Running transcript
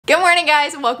Good morning,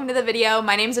 guys, and welcome to the video.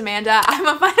 My name's Amanda. I'm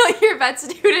a final year vet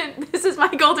student. This is my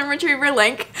golden retriever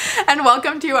Link, and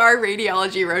welcome to our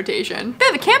radiology rotation.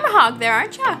 Bit of a camera hog there,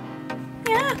 aren't ya?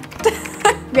 Yeah.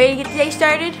 Ready to get the day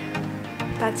started?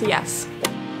 That's a yes.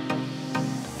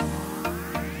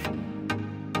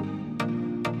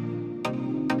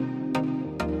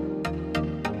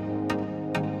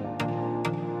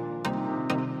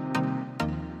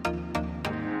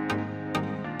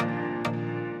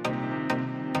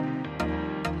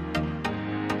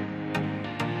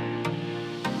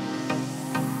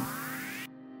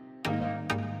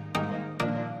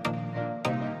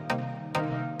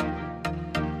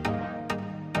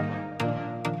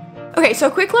 Okay,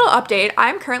 so quick little update.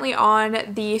 I'm currently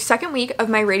on the second week of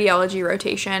my radiology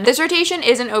rotation. This rotation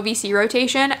is an OVC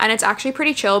rotation, and it's actually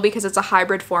pretty chill because it's a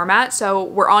hybrid format. So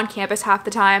we're on campus half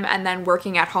the time and then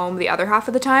working at home the other half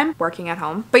of the time. Working at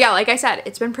home. But yeah, like I said,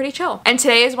 it's been pretty chill. And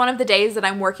today is one of the days that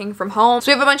I'm working from home.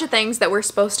 So we have a bunch of things that we're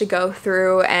supposed to go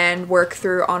through and work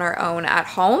through on our own at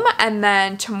home. And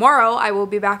then tomorrow I will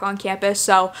be back on campus.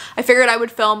 So I figured I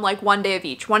would film like one day of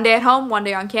each. One day at home, one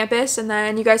day on campus, and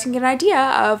then you guys can get an idea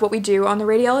of what we do on the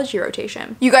radiology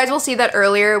rotation. You guys will see that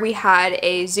earlier we had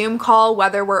a Zoom call,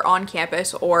 whether we're on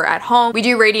campus or at home. We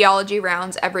do radiology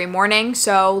rounds every morning.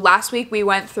 So last week we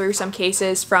went through some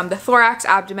cases from the thorax,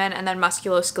 abdomen, and then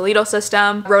musculoskeletal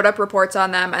system, wrote up reports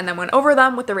on them, and then went over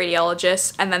them with the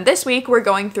radiologist. And then this week we're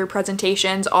going through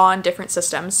presentations on different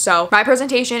systems. So my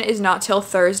presentation is not till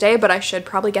Thursday, but I should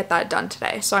probably get that done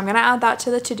today. So I'm gonna add that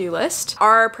to the to-do list.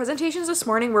 Our presentations this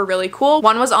morning were really cool.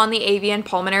 One was on the avian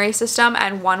pulmonary system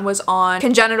and one was on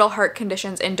congenital heart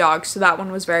conditions in dogs, so that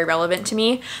one was very relevant to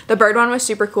me. The bird one was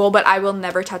super cool, but I will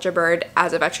never touch a bird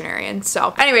as a veterinarian.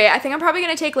 So anyway, I think I'm probably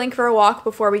gonna take Link for a walk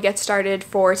before we get started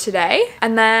for today,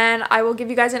 and then I will give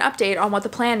you guys an update on what the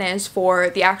plan is for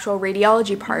the actual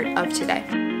radiology part of today.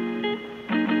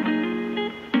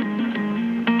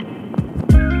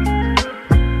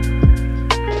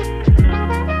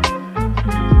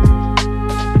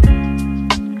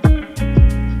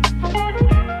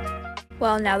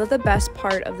 Well, now that the best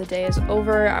part of the day is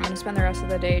over, I'm going to spend the rest of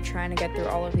the day trying to get through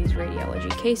all of these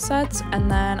radiology case sets, and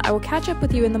then I will catch up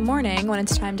with you in the morning when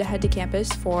it's time to head to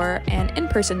campus for an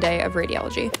in-person day of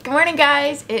radiology. Good morning,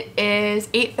 guys. It is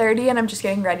 8:30 and I'm just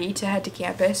getting ready to head to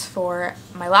campus for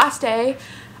my last day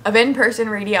of in-person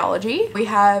radiology. We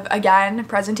have, again,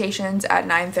 presentations at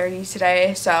 9:30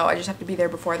 today, so I just have to be there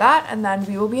before that, and then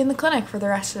we will be in the clinic for the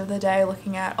rest of the day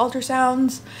looking at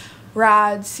ultrasounds,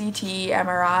 rad, CT,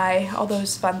 MRI, all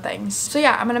those fun things. So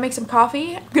yeah, I'm gonna make some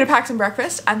coffee, I'm gonna pack some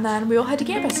breakfast, and then we will head to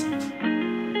campus.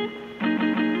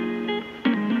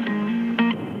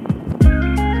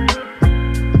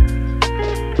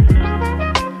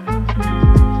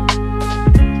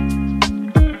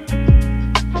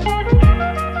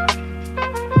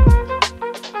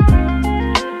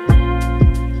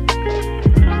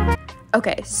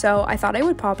 Okay, so I thought I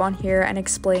would pop on here and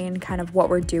explain kind of what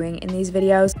we're doing in these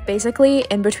videos. Basically,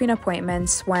 in between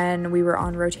appointments when we were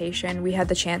on rotation, we had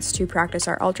the chance to practice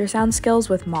our ultrasound skills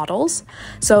with models.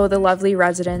 So the lovely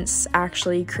residents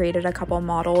actually created a couple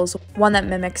models, one that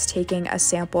mimics taking a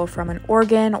sample from an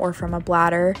organ or from a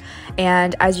bladder.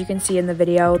 And as you can see in the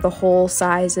video, the hole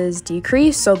sizes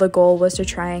decrease. So the goal was to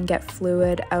try and get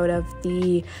fluid out of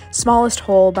the smallest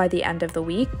hole by the end of the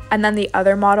week. And then the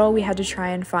other model, we had to try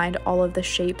and find all of the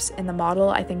shapes in the model.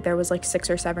 I think there was like 6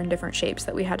 or 7 different shapes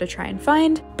that we had to try and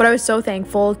find. But I was so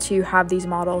thankful to have these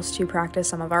models to practice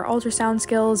some of our ultrasound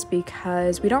skills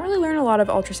because we don't really learn a lot of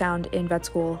ultrasound in vet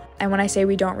school. And when I say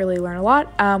we don't really learn a lot,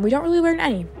 we don't really learn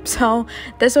any. So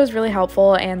this was really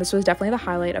helpful, and this was definitely the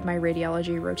highlight of my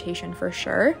radiology rotation for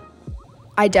sure.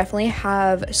 I definitely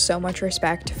have so much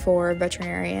respect for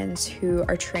veterinarians who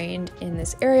are trained in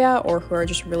this area or who are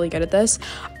just really good at this.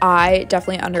 I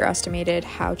definitely underestimated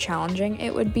how challenging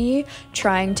it would be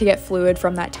trying to get fluid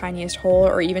from that tiniest hole,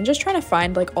 or even just trying to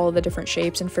find like all the different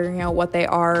shapes and figuring out what they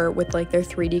are with like their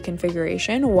 3D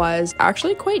configuration was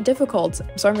actually quite difficult.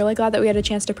 So I'm really glad that we had a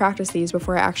chance to practice these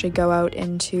before I actually go out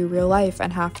into real life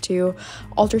and have to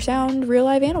ultrasound real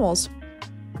live animals.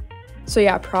 So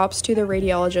yeah, props to the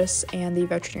radiologists and the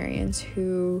veterinarians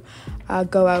who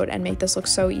go out and make this look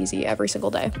so easy every single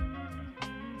day.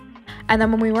 And then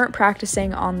when we weren't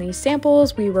practicing on these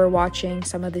samples, we were watching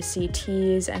some of the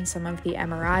CTs and some of the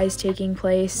MRIs taking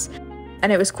place.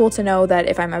 And it was cool to know that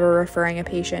if I'm ever referring a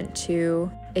patient to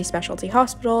a specialty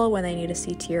hospital when they need a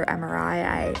CT or MRI,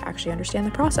 I actually understand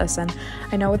the process and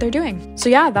I know what they're doing. So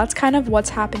yeah, that's kind of what's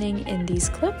happening in these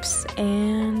clips.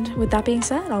 And with that being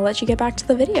said, I'll let you get back to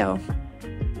the video.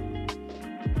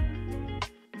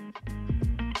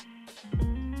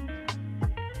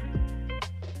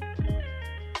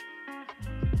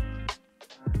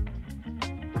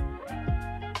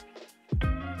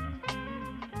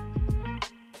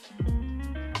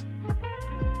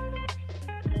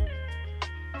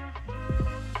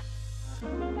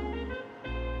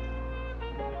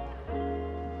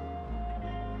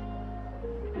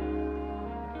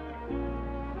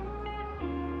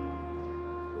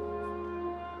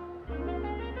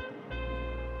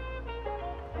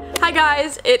 Hi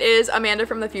guys, it is Amanda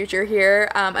from the future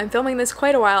here. I'm filming this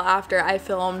quite a while after I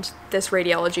filmed this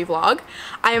radiology vlog.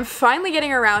 I am finally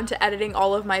getting around to editing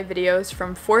all of my videos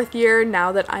from 4th year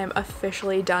now that I am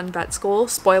officially done vet school.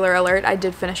 Spoiler alert, I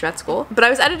did finish vet school. But I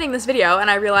was editing this video and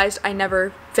I realized I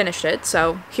never finished it,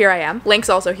 so here I am. Link's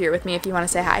also here with me if you want to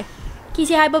say hi. Can you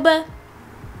say hi, Bubba?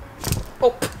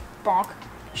 Oh, bonk.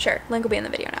 Sure, Link will be in the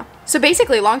video now. So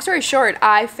basically, long story short,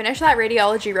 I finished that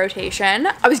radiology rotation.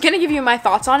 I was gonna give you my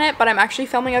thoughts on it, but I'm actually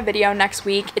filming a video next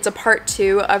week. It's a part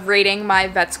 2 of rating my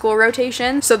vet school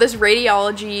rotation. So this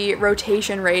radiology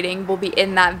rotation rating will be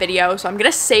in that video. So I'm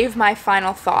gonna save my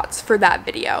final thoughts for that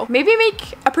video. Maybe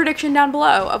make a prediction down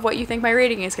below of what you think my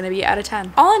rating is gonna be out of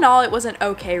 10. All in all, it was an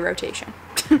okay rotation.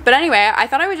 But anyway, I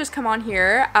thought I would just come on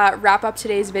here, wrap up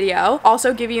today's video,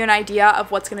 also give you an idea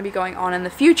of what's going to be going on in the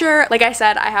future. Like I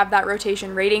said, I have that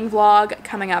rotation rating vlog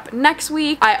coming up next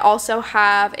week. I also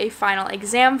have a final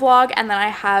exam vlog, and then I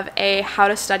have a how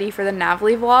to study for the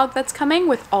NAVLE vlog that's coming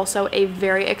with also a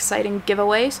very exciting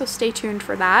giveaway, so stay tuned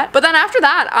for that. But then after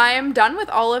that, I am done with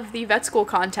all of the vet school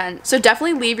content, so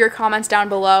definitely leave your comments down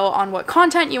below on what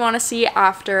content you want to see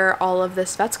after all of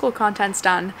this vet school content's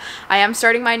done. I am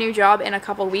starting my new job in a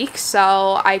couple weeks,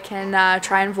 so I can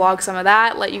try and vlog some of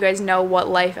that, let you guys know what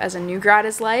life as a new grad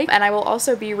is like, and I will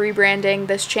also be rebranding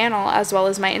this channel as well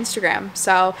as my Instagram,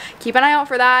 so keep an eye out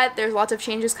for that. There's lots of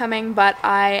changes coming, but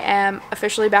I am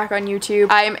officially back on YouTube.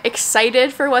 I'm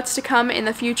excited for what's to come in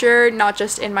the future, not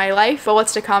just in my life, but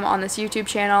what's to come on this YouTube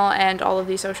channel and all of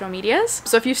these social medias.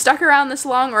 So if you've stuck around this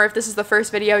long, or if this is the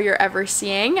first video you're ever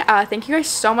seeing, thank you guys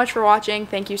so much for watching.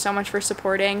 Thank you so much for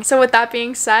supporting. So with that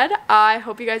being said, I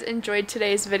hope you guys enjoyed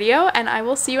today's video, and I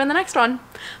will see you in the next one.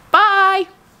 Bye!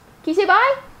 Can you say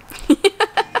bye?